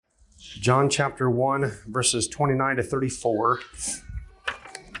John chapter 1, verses 29 to 34.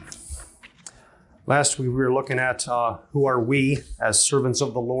 Last week we were looking at who are we as servants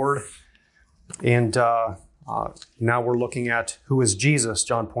of the Lord. And now we're looking at who is Jesus.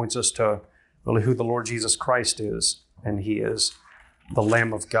 John points us to really who the Lord Jesus Christ is. And he is the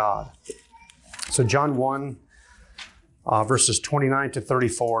Lamb of God. So John 1, verses 29 to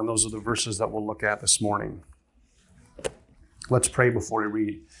 34. And those are the verses that we'll look at this morning. Let's pray before we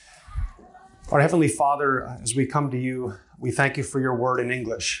read. Our Heavenly Father, as we come to you, we thank you for your word in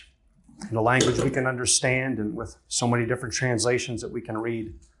English, in a language we can understand and with so many different translations that we can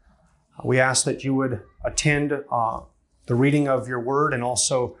read. We ask that you would attend the reading of your word and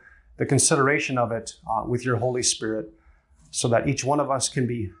also the consideration of it with your Holy Spirit so that each one of us can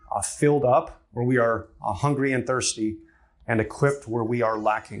be filled up where we are hungry and thirsty and equipped where we are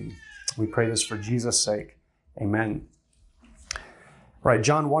lacking. We pray this for Jesus' sake. Amen. Right,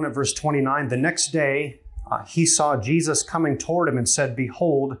 John 1 at verse 29, the next day he saw Jesus coming toward him and said,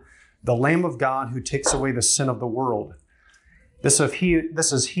 "Behold, the Lamb of God who takes away the sin of the world. This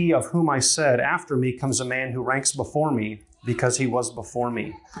is he of whom I said, after me comes a man who ranks before me, because he was before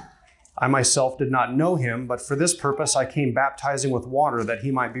me. I myself did not know him, but for this purpose I came baptizing with water, that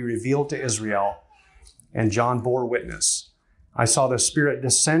he might be revealed to Israel." And John bore witness. "I saw the Spirit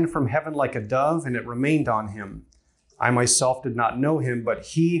descend from heaven like a dove, and it remained on him. I myself did not know him, but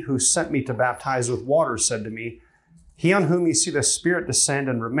he who sent me to baptize with water said to me, 'He on whom you see the Spirit descend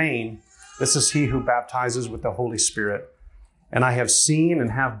and remain, this is he who baptizes with the Holy Spirit. And I have seen and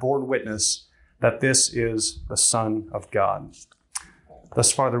have borne witness that this is the Son of God.'"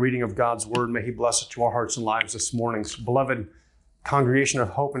 Thus far, the reading of God's word. May he bless it to our hearts and lives this morning. So, beloved congregation of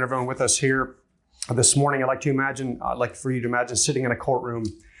hope and everyone with us here this morning, I'd like for you to imagine sitting in a courtroom.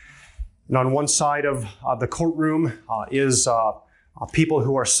 And on one side of the courtroom is people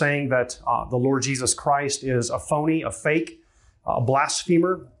who are saying that the Lord Jesus Christ is a phony, a fake, a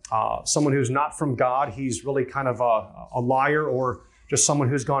blasphemer, someone who's not from God. He's really kind of a liar or just someone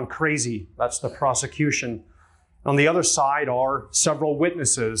who's gone crazy. That's the prosecution. On the other side are several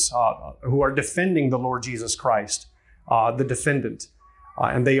witnesses who are defending the Lord Jesus Christ, the defendant.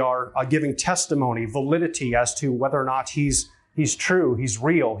 And they are giving testimony, validity as to whether or not he's true, he's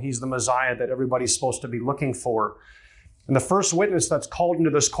real, he's the Messiah that everybody's supposed to be looking for. And the first witness that's called into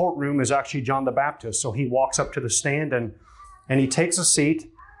this courtroom is actually John the Baptist. So he walks up to the stand and he takes a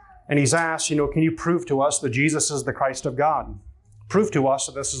seat and he's asked, can you prove to us that Jesus is the Christ of God? Prove to us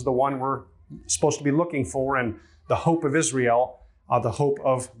that this is the one we're supposed to be looking for and the hope of Israel, the hope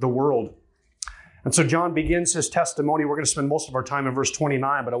of the world. And so John begins his testimony. We're going to spend most of our time in verse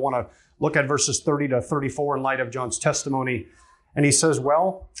 29, but I want to look at verses 30 to 34 in light of John's testimony. And he says, in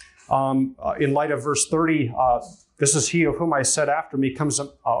light of verse 30, this is he of whom I said, after me comes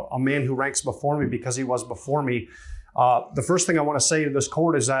a man who ranks before me because he was before me. The first thing I want to say to this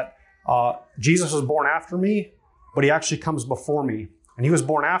court is that Jesus was born after me, but he actually comes before me. And he was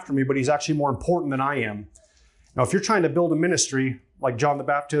born after me, but he's actually more important than I am. Now, if you're trying to build a ministry like John the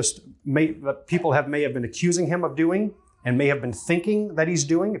Baptist, that people may have been accusing him of doing and may have been thinking that he's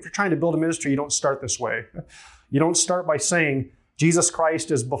doing, if you're trying to build a ministry, you don't start this way. You don't start by saying, Jesus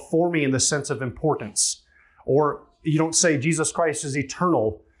Christ is before me in the sense of importance. Or you don't say Jesus Christ is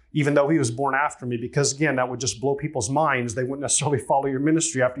eternal, even though he was born after me, because again, that would just blow people's minds. They wouldn't necessarily follow your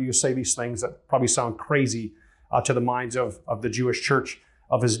ministry after you say these things that probably sound crazy to the minds of the Jewish church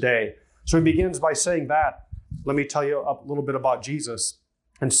of his day. So he begins by saying that. Let me tell you a little bit about Jesus.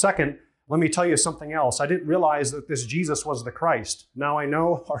 And second, let me tell you something else. I didn't realize that this Jesus was the Christ. Now I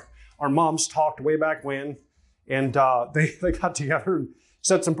know our moms talked way back when, and they got together and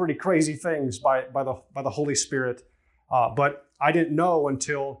said some pretty crazy things by the Holy Spirit. But I didn't know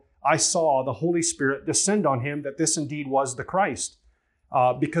until I saw the Holy Spirit descend on him that this indeed was the Christ.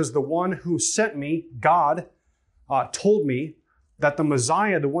 Because the one who sent me, God, told me that the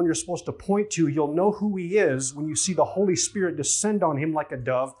Messiah, the one you're supposed to point to, you'll know who he is when you see the Holy Spirit descend on him like a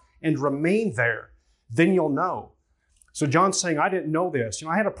dove and remain there. Then you'll know. So John's saying, I didn't know this.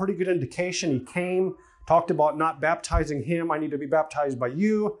 I had a pretty good indication. He came, talked about not baptizing him. I need to be baptized by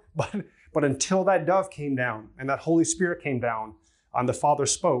you. But until that dove came down and that Holy Spirit came down and the Father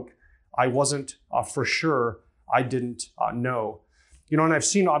spoke, I wasn't for sure. I didn't know. And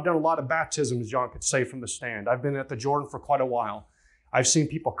I've done a lot of baptisms, John could say from the stand. I've been at the Jordan for quite a while. I've seen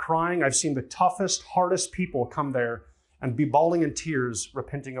people crying. I've seen the toughest, hardest people come there and be bawling in tears,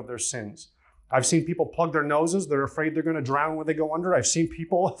 repenting of their sins. I've seen people plug their noses. They're afraid they're going to drown when they go under. I've seen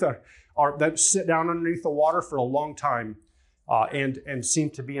people that sit down underneath the water for a long time and seem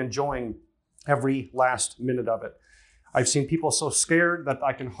to be enjoying every last minute of it. I've seen people so scared that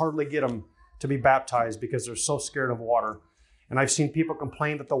I can hardly get them to be baptized because they're so scared of water. And I've seen people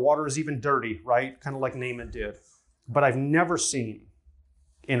complain that the water is even dirty, right? Kind of like Naaman did. But I've never seen,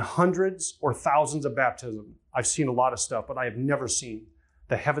 in hundreds or thousands of baptisms, I've seen a lot of stuff, but I have never seen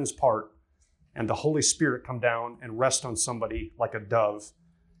the heavens part and the Holy Spirit come down and rest on somebody like a dove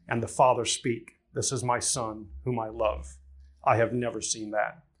and the Father speak, "This is my Son whom I love." I have never seen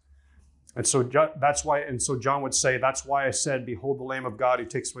that. And so that's why, and so John would say, that's why I said, "Behold the Lamb of God who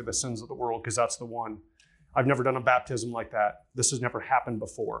takes away the sins of the world," because that's the one. I've never done a baptism like that. This has never happened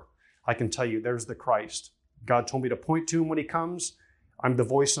before. I can tell you, there's the Christ. God told me to point to him when he comes. I'm the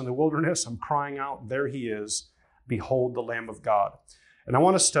voice in the wilderness. I'm crying out, there he is. Behold the Lamb of God. And I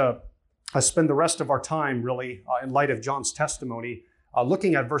want us to spend the rest of our time really in light of John's testimony,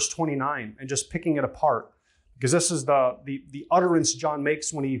 looking at verse 29 and just picking it apart. Because this is the utterance John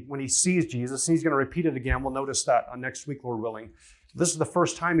makes when he sees Jesus. And he's going to repeat it again. We'll notice that next week, Lord willing. This is the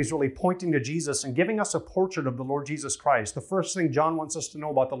first time he's really pointing to Jesus and giving us a portrait of the Lord Jesus Christ. The first thing John wants us to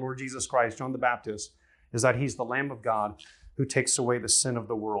know about the Lord Jesus Christ, John the Baptist, is that he's the Lamb of God who takes away the sin of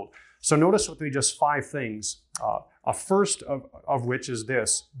the world. So notice with me just 5 things. A first of which is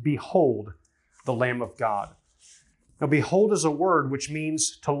this: behold the Lamb of God. Now, behold is a word which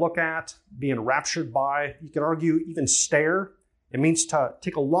means to look at, be enraptured by. You could argue even stare. It means to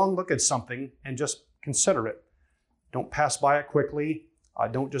take a long look at something and just consider it. Don't pass by it quickly.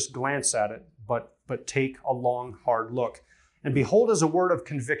 Don't just glance at it, but take a long, hard look. And behold is a word of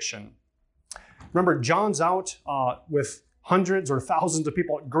conviction. Remember, John's out with hundreds or thousands of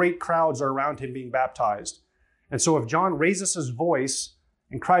people. Great crowds are around him being baptized. And so if John raises his voice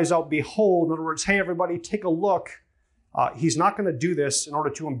and cries out, "Behold," in other words, "Hey, everybody, take a look," he's not going to do this in order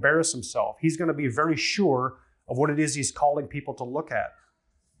to embarrass himself. He's going to be very sure of what it is he's calling people to look at.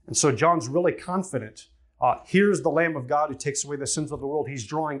 And so John's really confident. Here's the Lamb of God who takes away the sins of the world. He's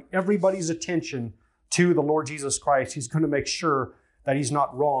drawing everybody's attention to the Lord Jesus Christ. He's going to make sure that he's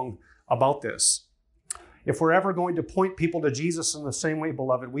not wrong about this. If we're ever going to point people to Jesus in the same way,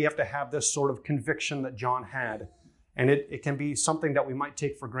 beloved, we have to have this sort of conviction that John had. And it can be something that we might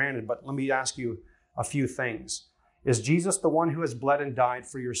take for granted, but let me ask you a few things. Is Jesus the one who has bled and died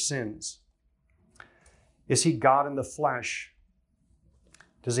for your sins? Is he God in the flesh?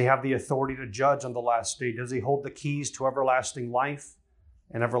 Does he have the authority to judge on the last day? Does he hold the keys to everlasting life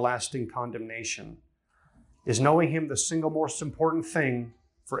and everlasting condemnation? Is knowing him the single most important thing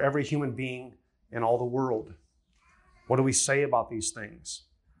for every human being in all the world? What do we say about these things?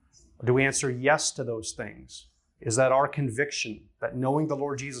 Do we answer yes to those things? Is that our conviction that knowing the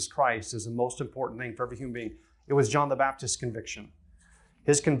Lord Jesus Christ is the most important thing for every human being? It was John the Baptist's conviction.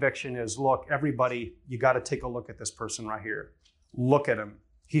 His conviction is, look, everybody, you got to take a look at this person right here. Look at him.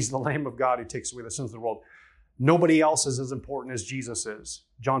 He's the Lamb of God who takes away the sins of the world. Nobody else is as important as Jesus is.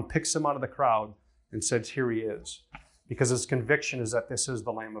 John picks him out of the crowd and says, here he is. Because his conviction is that this is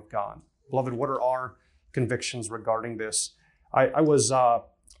the Lamb of God. Beloved, what are our convictions regarding this? I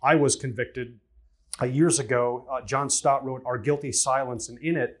was convicted years ago. John Stott wrote Our Guilty Silence, and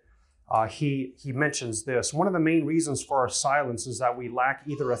in it, he mentions this. One of the main reasons for our silence is that we lack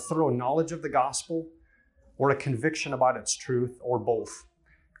either a thorough knowledge of the gospel or a conviction about its truth, or both.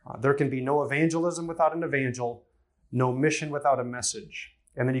 There can be no evangelism without an evangel, no mission without a message.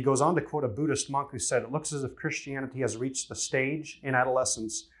 And then he goes on to quote a Buddhist monk who said, it looks as if Christianity has reached the stage in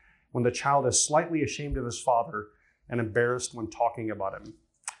adolescence when the child is slightly ashamed of his father and embarrassed when talking about him.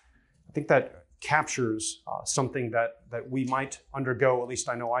 I think that captures something that we might undergo. At least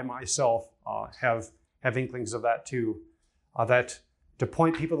I know I myself have inklings of that too. That to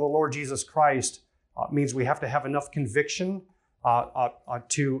point people to the Lord Jesus Christ means we have to have enough conviction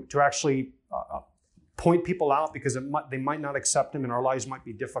to actually point people out, because they might not accept him and our lives might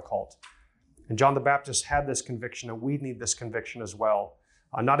be difficult. And John the Baptist had this conviction, and we need this conviction as well.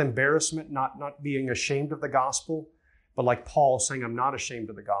 Not embarrassment, not being ashamed of the gospel, but like Paul saying, I'm not ashamed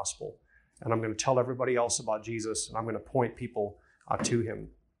of the gospel. And I'm going to tell everybody else about Jesus, and I'm going to point people to him.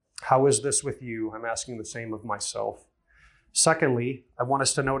 How is this with you? I'm asking the same of myself. Secondly, I want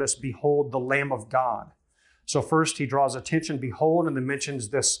us to notice, behold the Lamb of God. So first he draws attention, behold, and then mentions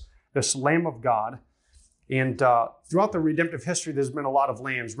this Lamb of God. And throughout the redemptive history, there's been a lot of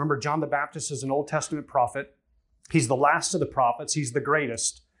lambs. Remember, John the Baptist is an Old Testament prophet. He's the last of the prophets. He's the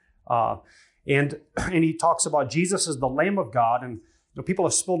greatest. And he talks about Jesus as the Lamb of God. And people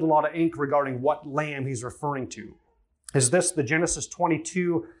have spilled a lot of ink regarding what lamb he's referring to. Is this the Genesis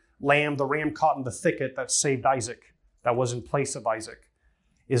 22 lamb, the ram caught in the thicket that saved Isaac, that was in place of Isaac?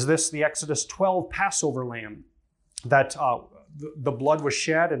 Is this the Exodus 12 Passover lamb that the blood was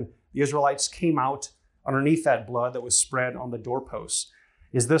shed and the Israelites came out underneath that blood that was spread on the doorposts?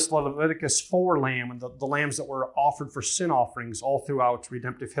 Is this Leviticus 4 lamb and the lambs that were offered for sin offerings all throughout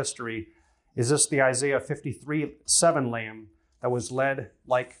redemptive history? Is this the Isaiah 53:7 lamb that was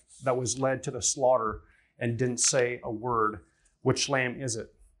led to the slaughter and didn't say a word? Which lamb is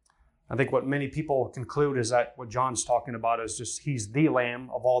it? I think what many people conclude is that what John's talking about is just he's the lamb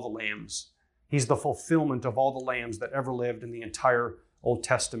of all the lambs. He's the fulfillment of all the lambs that ever lived in the entire Old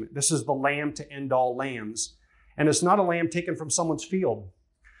Testament. This is the lamb to end all lambs. And it's not a lamb taken from someone's field.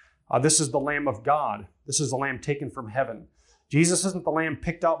 This is the Lamb of God. This is the lamb taken from heaven. Jesus isn't the lamb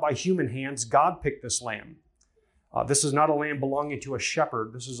picked out by human hands. God picked this lamb. This is not a lamb belonging to a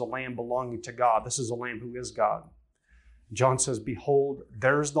shepherd. This is a lamb belonging to God. This is a lamb who is God. John says, behold,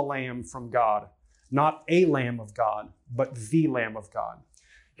 there's the lamb from God. Not a lamb of God, but the Lamb of God.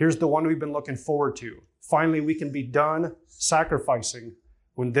 Here's the one we've been looking forward to. Finally, we can be done sacrificing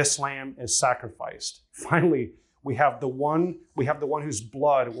when this lamb is sacrificed. Finally, we have the one whose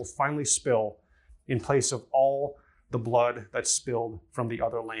blood will finally spill in place of all the blood that's spilled from the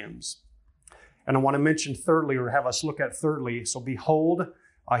other lambs. And I want to mention thirdly, or have us look at thirdly, so behold,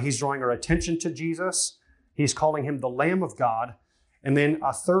 he's drawing our attention to Jesus. He's calling him the Lamb of God. And then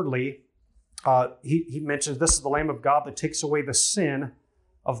thirdly, he mentions this is the Lamb of God that takes away the sin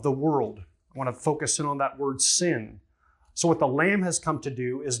of the world. I want to focus in on that word sin. So what the Lamb has come to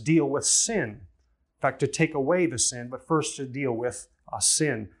do is deal with sin. In fact, to take away the sin, but first to deal with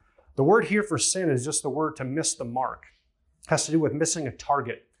sin. The word here for sin is just the word to miss the mark. It has to do with missing a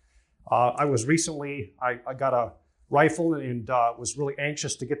target. I got a rifle and was really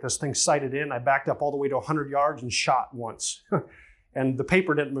anxious to get this thing sighted in. I backed up all the way to 100 yards and shot once. And the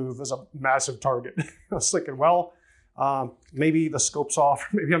paper didn't move. It was a massive target. I was thinking, well, maybe the scope's off.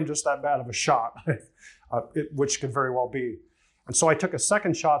 Maybe I'm just that bad of a shot, which could very well be. And so I took a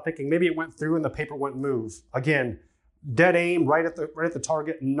second shot thinking maybe it went through and the paper wouldn't move. Again, dead aim, right at the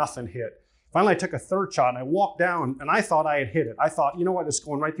target, nothing hit. Finally, I took a third shot and I walked down and I thought I had hit it. I thought, you know what, it's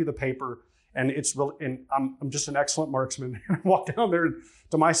going right through the paper and I'm just an excellent marksman. And I walked down there and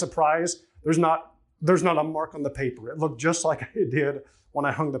to my surprise, there's not a mark on the paper. It looked just like it did when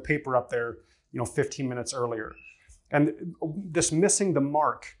I hung the paper up there, 15 minutes earlier. And this missing the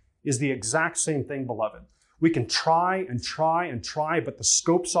mark is the exact same thing, beloved. We can try and try and try, but the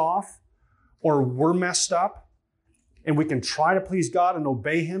scope's off or we're messed up. And we can try to please God and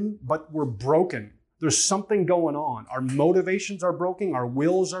obey him, but we're broken. There's something going on. Our motivations are broken. Our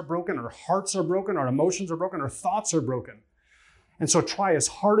wills are broken. Our hearts are broken. Our emotions are broken. Our thoughts are broken. And so try as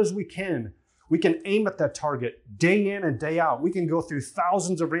hard as we can. We can aim at that target day in and day out. We can go through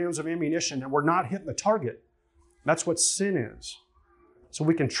thousands of rounds of ammunition and we're not hitting the target. That's what sin is. So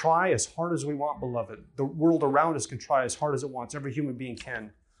we can try as hard as we want, beloved. The world around us can try as hard as it wants. Every human being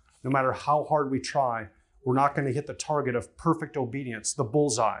can. No matter how hard we try, we're not going to hit the target of perfect obedience, the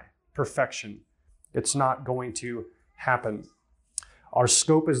bullseye, perfection. It's not going to happen. Our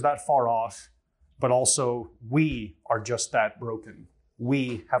scope is that far off, but also we are just that broken.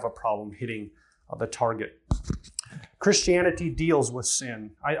 We have a problem hitting the target. Christianity deals with sin.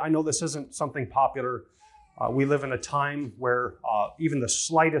 I know this isn't something popular. We live in a time where even the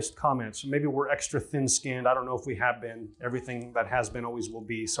slightest comments, maybe we're extra thin-skinned. I don't know if we have been. Everything that has been always will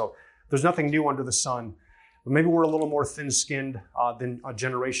be. So there's nothing new under the sun. But maybe we're a little more thin-skinned than a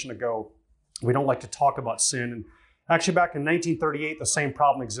generation ago. We don't like to talk about sin. And actually, back in 1938, the same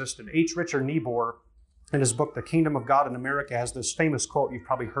problem existed. H. Richard Niebuhr, in his book, The Kingdom of God in America, has this famous quote, you've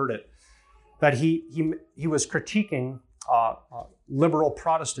probably heard it, that he was critiquing liberal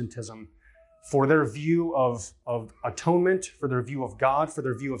Protestantism for their view of atonement, for their view of God, for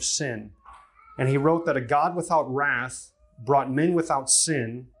their view of sin. And he wrote that a God without wrath brought men without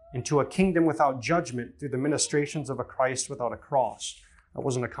sin into a kingdom without judgment through the ministrations of a Christ without a cross. That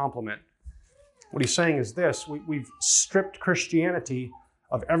wasn't a compliment. What he's saying is this, we've stripped Christianity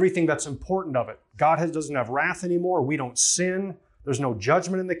of everything that's important of it. God doesn't have wrath anymore. We don't sin. There's no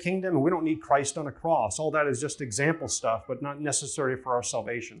judgment in the kingdom, and we don't need Christ on a cross. All that is just example stuff, but not necessary for our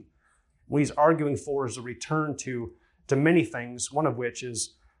salvation. What he's arguing for is a return to many things, one of which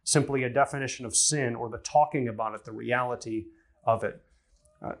is simply a definition of sin or the talking about it, the reality of it.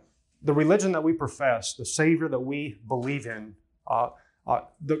 The religion that we profess, the Savior that we believe in, does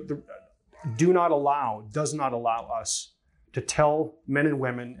not allow us to tell men and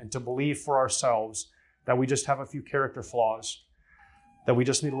women and to believe for ourselves that we just have a few character flaws, that we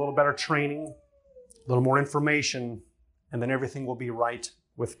just need a little better training, a little more information, and then everything will be right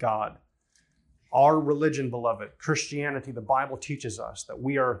with God. Our religion, beloved, Christianity, the Bible teaches us that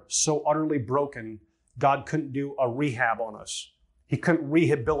we are so utterly broken, God couldn't do a rehab on us. He couldn't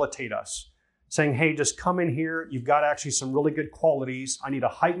rehabilitate us saying, hey, just come in here. You've got actually some really good qualities. I need to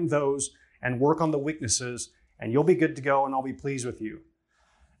heighten those and work on the weaknesses, and you'll be good to go, and I'll be pleased with you.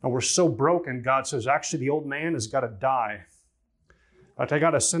 And we're so broken, God says, actually, the old man has got to die. But I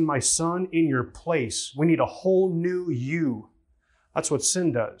got to send my son in your place. We need a whole new you. That's what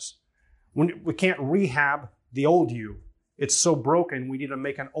sin does. We can't rehab the old you. It's so broken, we need to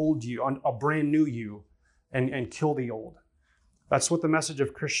make an old you, a brand new you, and kill the old. That's what the message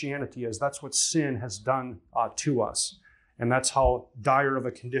of Christianity is. That's what sin has done to us. And that's how dire of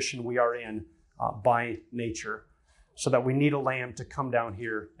a condition we are in by nature. So that we need a lamb to come down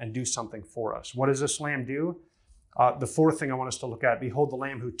here and do something for us. What does this lamb do? The fourth thing I want us to look at, behold the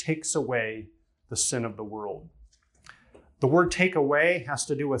lamb who takes away the sin of the world. The word take away has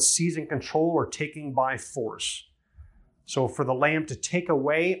to do with seizing control or taking by force. So for the lamb to take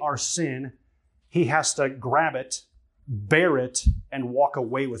away our sin, he has to grab it, bear it, and walk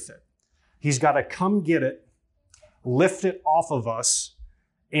away with it. He's got to come get it, lift it off of us,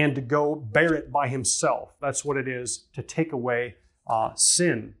 and to go bear it by himself. That's what it is to take away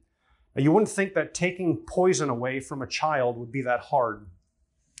sin. Now, you wouldn't think that taking poison away from a child would be that hard.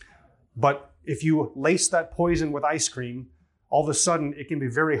 But if you lace that poison with ice cream, all of a sudden it can be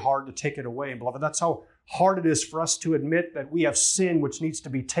very hard to take it away. Beloved, that's how hard it is for us to admit that we have sin which needs to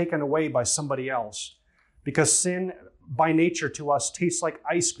be taken away by somebody else. Because sin, by nature to us, tastes like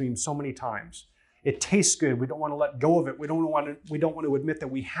ice cream so many times. It tastes good. We don't want to let go of it. We don't want to admit that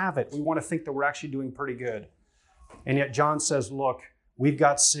we have it. We want to think that we're actually doing pretty good. And yet John says, look, we've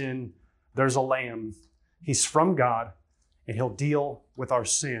got sin. There's a lamb. He's from God, and he'll deal with our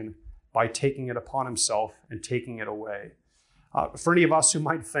sin by taking it upon himself and taking it away. For any of us who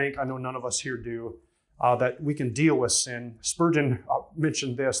might think, I know none of us here do, that we can deal with sin, Spurgeon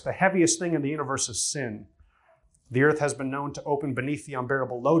mentioned this, the heaviest thing in the universe is sin. The earth has been known to open beneath the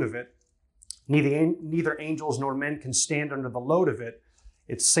unbearable load of it. Neither angels nor men can stand under the load of it.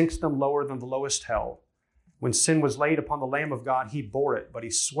 It sinks them lower than the lowest hell. When sin was laid upon the Lamb of God, he bore it, but he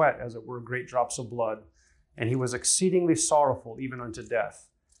sweat, as it were, great drops of blood. And he was exceedingly sorrowful, even unto death.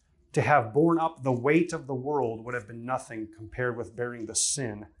 To have borne up the weight of the world would have been nothing compared with bearing the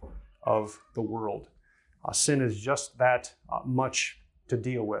sin of the world. Sin is just that much to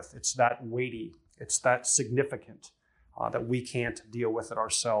deal with. It's that weighty. It's that significant that we can't deal with it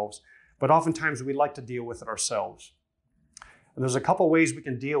ourselves. But oftentimes we like to deal with it ourselves. And there's a couple ways we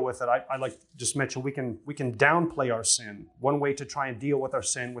can deal with it. I like to just mention we can downplay our sin. One way to try and deal with our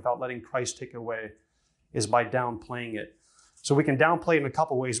sin without letting Christ take it away is by downplaying it. So we can downplay it in a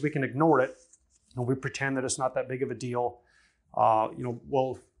couple ways. We can ignore it, and we pretend that it's not that big of a deal.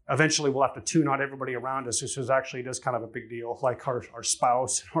 Eventually we'll have to tune out everybody around us who says actually it is kind of a big deal, like our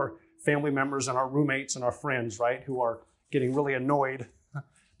spouse, our family members, and our roommates and our friends, right, who are getting really annoyed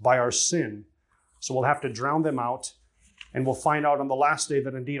by our sin. So we'll have to drown them out, and we'll find out on the last day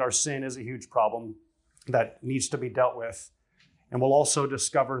that indeed our sin is a huge problem that needs to be dealt with. And we'll also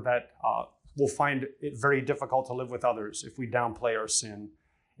discover that we'll find it very difficult to live with others if we downplay our sin.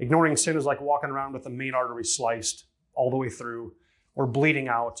 Ignoring sin is like walking around with the main artery sliced all the way through, or bleeding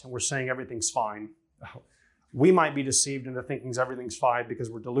out, and we're saying everything's fine. We might be deceived into thinking everything's fine because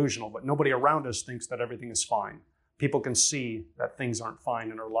we're delusional, but nobody around us thinks that everything is fine. People can see that things aren't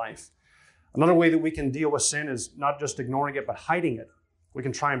fine in our life. Another way that we can deal with sin is not just ignoring it, but hiding it. We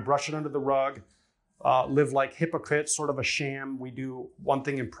can try and brush it under the rug, live like hypocrites, sort of a sham. We do one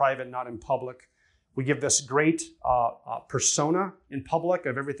thing in private, not in public. We give this great persona in public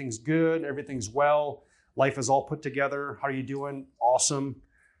of everything's good, everything's well, life is all put together. How are you doing? Awesome.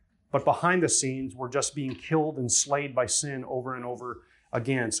 But behind the scenes, we're just being killed and slayed by sin over and over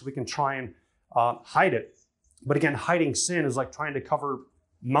again. So we can try and hide it. But again, hiding sin is like trying to cover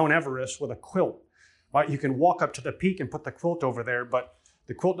Mount Everest with a quilt. Right? You can walk up to the peak and put the quilt over there, but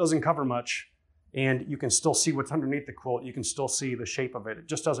the quilt doesn't cover much, and you can still see what's underneath the quilt. You can still see the shape of it. It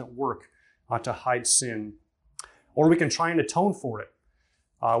just doesn't work to hide sin. Or we can try and atone for it.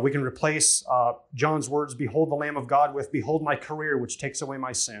 We can replace John's words, behold the Lamb of God, with behold my career, which takes away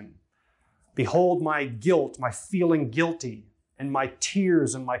my sin. Behold my guilt, my feeling guilty, and my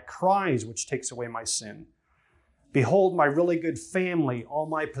tears and my cries, which takes away my sin. Behold my really good family, all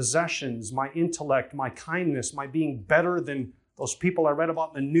my possessions, my intellect, my kindness, my being better than those people I read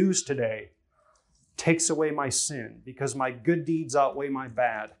about in the news today, takes away my sin because my good deeds outweigh my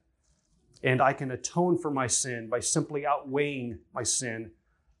bad. And I can atone for my sin by simply outweighing my sin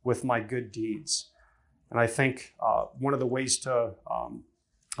with my good deeds. And I think one of the ways to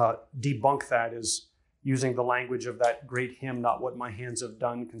debunk that is using the language of that great hymn, not what my hands have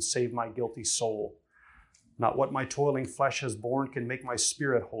done can save my guilty soul. Not what my toiling flesh has borne can make my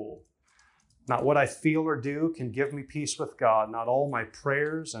spirit whole. Not what I feel or do can give me peace with God. Not all my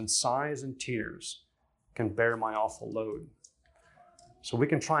prayers and sighs and tears can bear my awful load. So we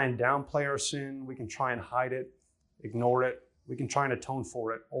can try and downplay our sin. We can try and hide it, ignore it. We can try and atone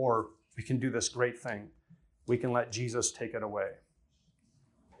for it, or we can do this great thing. We can let Jesus take it away.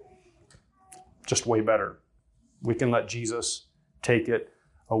 Just way better. We can let Jesus take it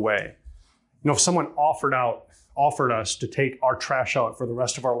away. You know, if someone offered us to take our trash out for the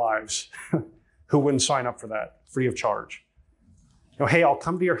rest of our lives, who wouldn't sign up for that free of charge? You know, hey, I'll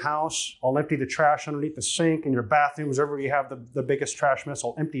come to your house. I'll empty the trash underneath the sink in your bathrooms, wherever you have the biggest trash mess.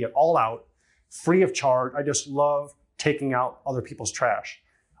 I'll empty it all out free of charge. I just love taking out other people's trash.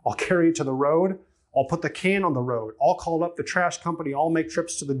 I'll carry it to the road. I'll put the can on the road. I'll call up the trash company. I'll make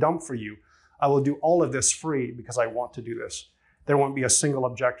trips to the dump for you. I will do all of this free because I want to do this. There won't be a single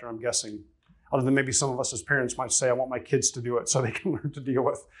objector, I'm guessing, other than maybe some of us as parents might say, I want my kids to do it so they can learn to deal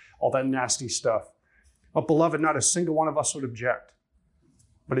with all that nasty stuff. But beloved, not a single one of us would object.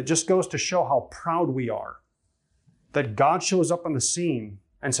 But it just goes to show how proud we are that God shows up on the scene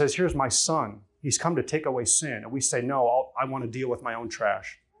and says, here's my son. He's come to take away sin. And we say, no, I want to deal with my own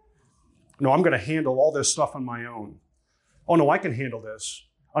trash. No, I'm going to handle all this stuff on my own. Oh, no, I can handle this.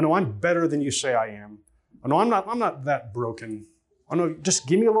 Oh, no, I'm better than you say I am. Oh, no, I'm not that broken. Oh, no, just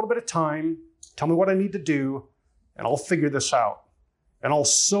give me a little bit of time. Tell me what I need to do, and I'll figure this out. And I'll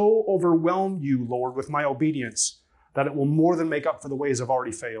so overwhelm you, Lord, with my obedience that it will more than make up for the ways I've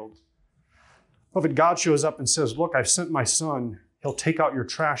already failed. But if God shows up and says, look, I've sent my son. He'll take out your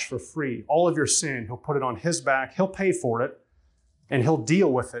trash for free. All of your sin, he'll put it on his back. He'll pay for it, and he'll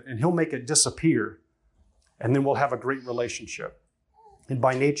deal with it, and he'll make it disappear. And then we'll have a great relationship. And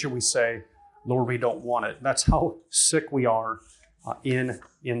by nature, we say, Lord, we don't want it. That's how sick we are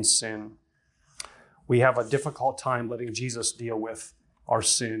in sin. We have a difficult time letting Jesus deal with our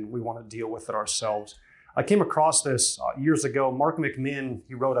sin. We want to deal with it ourselves. I came across this years ago. Mark McMinn,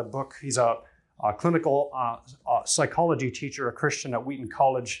 he wrote a book. He's a clinical psychology teacher, a Christian at Wheaton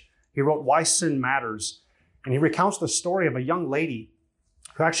College. He wrote Why Sin Matters. And he recounts the story of a young lady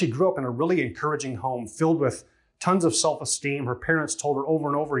who actually grew up in a really encouraging home filled with tons of self-esteem. Her parents told her over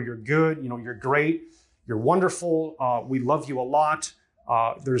and over, you're good, you're great, you're wonderful, we love you a lot,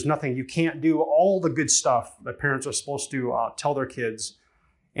 there's nothing you can't do, all the good stuff that parents are supposed to tell their kids.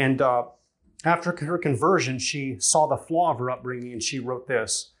 And after her conversion, she saw the flaw of her upbringing, and she wrote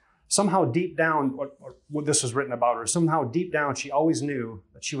this. Somehow deep down, what this was written about her, somehow deep down she always knew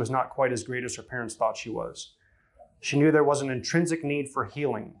that she was not quite as great as her parents thought she was. She knew there was an intrinsic need for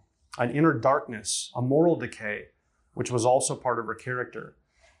healing, an inner darkness, a moral decay, which was also part of her character.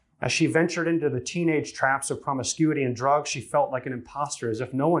 As she ventured into the teenage traps of promiscuity and drugs, she felt like an imposter, as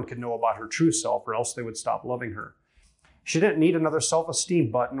if no one could know about her true self, or else they would stop loving her. She didn't need another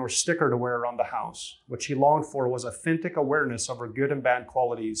self-esteem button or sticker to wear around the house. What she longed for was authentic awareness of her good and bad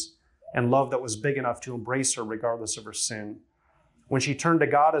qualities, and love that was big enough to embrace her regardless of her sin. When she turned to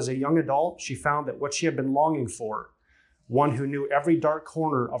God as a young adult, she found that what she had been longing for, one who knew every dark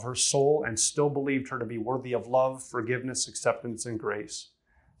corner of her soul and still believed her to be worthy of love, forgiveness, acceptance, and grace.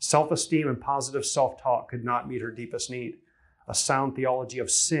 Self-esteem and positive self-talk could not meet her deepest need. A sound theology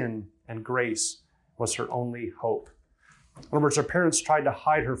of sin and grace was her only hope. In other words, her parents tried to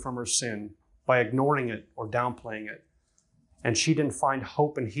hide her from her sin by ignoring it or downplaying it. And she didn't find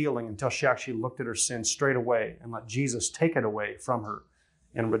hope and healing until she actually looked at her sin straight away and let Jesus take it away from her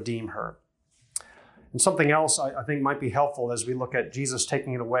and redeem her. And something else I think might be helpful as we look at Jesus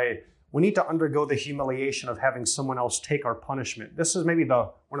taking it away, we need to undergo the humiliation of having someone else take our punishment. This is maybe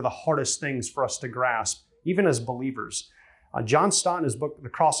one of the hardest things for us to grasp, even as believers. John Stott, in his book, The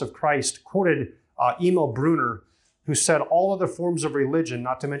Cross of Christ, quoted Emil Brunner, who said, all other forms of religion,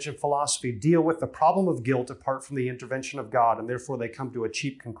 not to mention philosophy, deal with the problem of guilt apart from the intervention of God, and therefore they come to a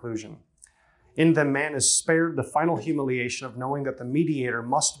cheap conclusion. In them, man is spared the final humiliation of knowing that the mediator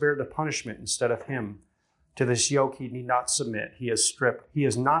must bear the punishment instead of him. To this yoke he need not submit. He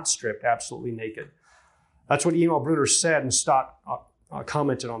is not stripped, absolutely naked. That's what Emil Brunner said, and Stott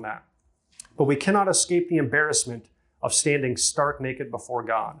commented on that. But we cannot escape the embarrassment of standing stark naked before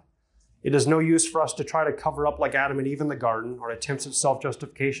God. It is no use for us to try to cover up like Adam and Eve in the garden. Our attempts at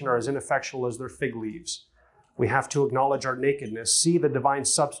self-justification are as ineffectual as their fig leaves. We have to acknowledge our nakedness, see the divine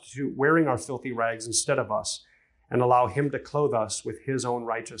substitute wearing our filthy rags instead of us, and allow him to clothe us with his own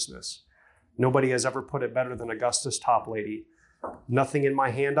righteousness. Nobody has ever put it better than Augustus Toplady. Nothing in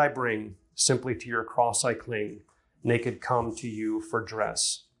my hand I bring, simply to your cross I cling. Naked come to you for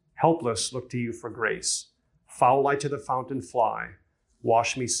dress. Helpless look to you for grace. Foul I to the fountain fly.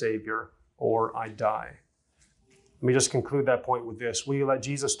 Wash me, Savior, or I die. Let me just conclude that point with this. Will you let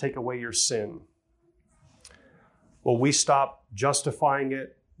Jesus take away your sin? Will we stop justifying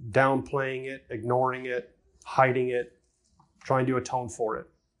it, downplaying it, ignoring it, hiding it, trying to atone for it,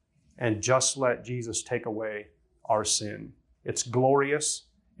 and just let Jesus take away our sin? It's glorious.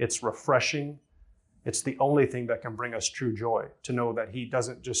 It's refreshing. It's the only thing that can bring us true joy, to know that he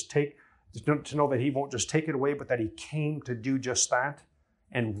doesn't just to know that he won't just take it away, but that he came to do just that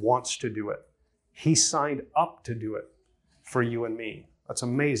and wants to do it. He signed up to do it for you and me. That's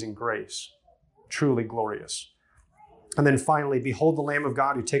amazing grace. Truly glorious. And then finally, behold the Lamb of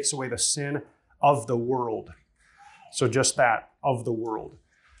God who takes away the sin of the world. So just that, of the world.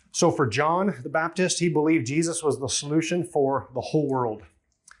 So for John the Baptist, he believed Jesus was the solution for the whole world.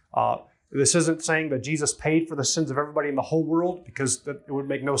 This isn't saying that Jesus paid for the sins of everybody in the whole world, because it would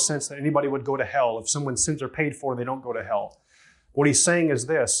make no sense that anybody would go to hell. If someone's sins are paid for, they don't go to hell. What he's saying is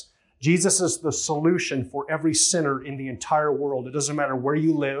this: Jesus is the solution for every sinner in the entire world. It doesn't matter where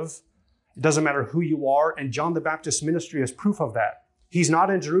you live. It doesn't matter who you are. And John the Baptist's ministry is proof of that. He's not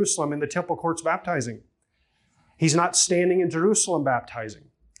in Jerusalem in the temple courts baptizing. He's not standing in Jerusalem baptizing.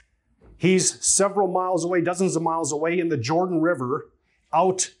 He's several miles away, dozens of miles away in the Jordan River,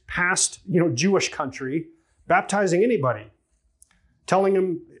 out past, Jewish country, baptizing anybody, telling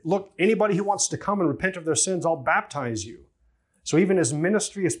him, look, anybody who wants to come and repent of their sins, I'll baptize you. So even his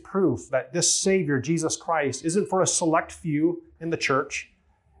ministry is proof that this Savior, Jesus Christ, isn't for a select few in the church,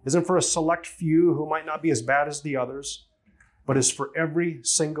 isn't for a select few who might not be as bad as the others, but is for every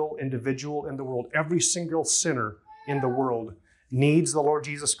single individual in the world. Every single sinner in the world needs the Lord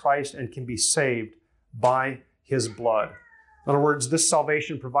Jesus Christ and can be saved by his blood. In other words, this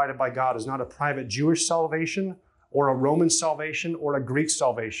salvation provided by God is not a private Jewish salvation or a Roman salvation or a Greek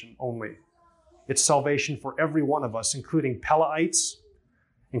salvation only. It's salvation for every one of us, including Pelaites,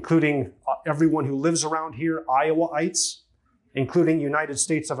 including everyone who lives around here, Iowaites, including United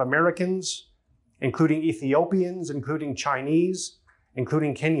States of Americans, including Ethiopians, including Chinese,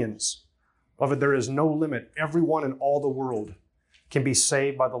 including Kenyans. Beloved, there is no limit. Everyone in all the world can be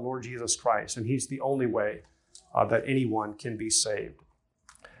saved by the Lord Jesus Christ, and he's the only way that anyone can be saved.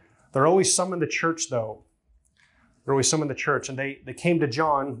 There are always some in the church, though. There are always some in the church, and they came to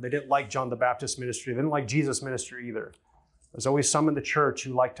John. They didn't like John the Baptist ministry. They didn't like Jesus' ministry either. There's always some in the church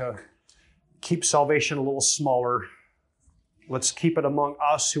who like to keep salvation a little smaller. Let's keep it among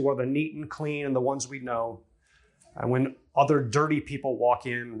us who are the neat and clean and the ones we know. And when other dirty people walk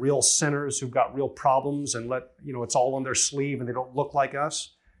in, real sinners who've got real problems, and it's all on their sleeve and they don't look like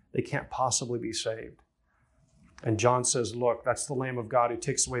us, they can't possibly be saved. And John says, look, that's the Lamb of God who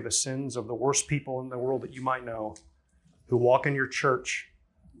takes away the sins of the worst people in the world that you might know, who walk in your church,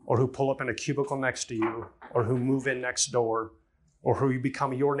 or who pull up in a cubicle next to you, or who move in next door, or who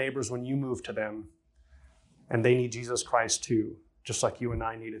become your neighbors when you move to them. And they need Jesus Christ too, just like you and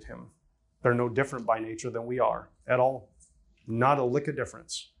I needed him. They're no different by nature than we are at all. Not a lick of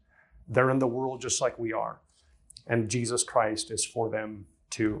difference. They're in the world just like we are. And Jesus Christ is for them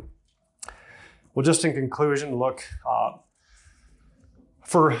too. Well, just in conclusion, look,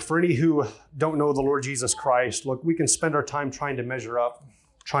 for any who don't know the Lord Jesus Christ, look, we can spend our time trying to measure up,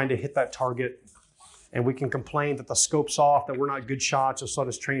 trying to hit that target, and we can complain that the scope's off, that we're not good shots, just let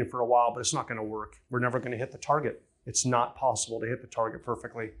us train for a while, but it's not going to work. We're never going to hit the target. It's not possible to hit the target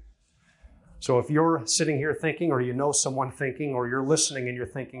perfectly. So if you're sitting here thinking, or you know someone thinking, or you're listening and you're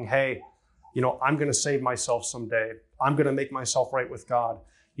thinking, hey, I'm going to save myself someday. I'm going to make myself right with God.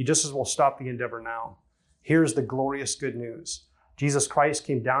 You just as well stop the endeavor now. Here's the glorious good news. Jesus Christ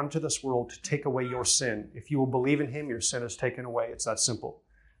came down to this world to take away your sin. If you will believe in him, your sin is taken away. It's that simple.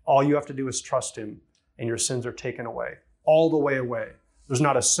 All you have to do is trust him, and your sins are taken away. All the way away. There's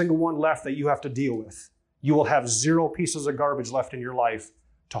not a single one left that you have to deal with. You will have 0 pieces of garbage left in your life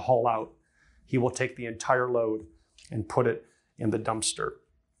to haul out. He will take the entire load and put it in the dumpster.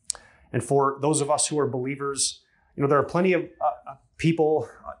 And for those of us who are believers, there are plenty of people,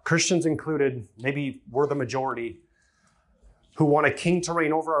 Christians included, maybe we're the majority, who want a king to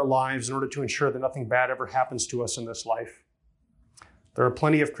reign over our lives in order to ensure that nothing bad ever happens to us in this life. There are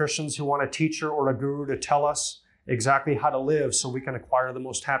plenty of Christians who want a teacher or a guru to tell us exactly how to live so we can acquire the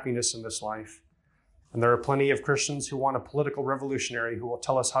most happiness in this life. And there are plenty of Christians who want a political revolutionary who will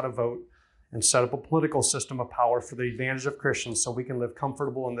tell us how to vote and set up a political system of power for the advantage of Christians so we can live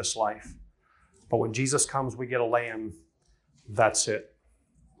comfortable in this life. But when Jesus comes, we get a lamb. That's it.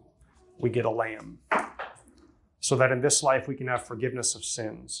 We get a lamb. So that in this life, we can have forgiveness of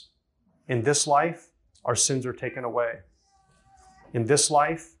sins. In this life, our sins are taken away. In this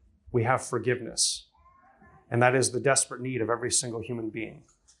life, we have forgiveness. And that is the desperate need of every single human being.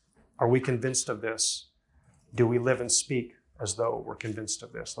 Are we convinced of this? Do we live and speak as though we're convinced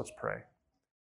of this? Let's pray.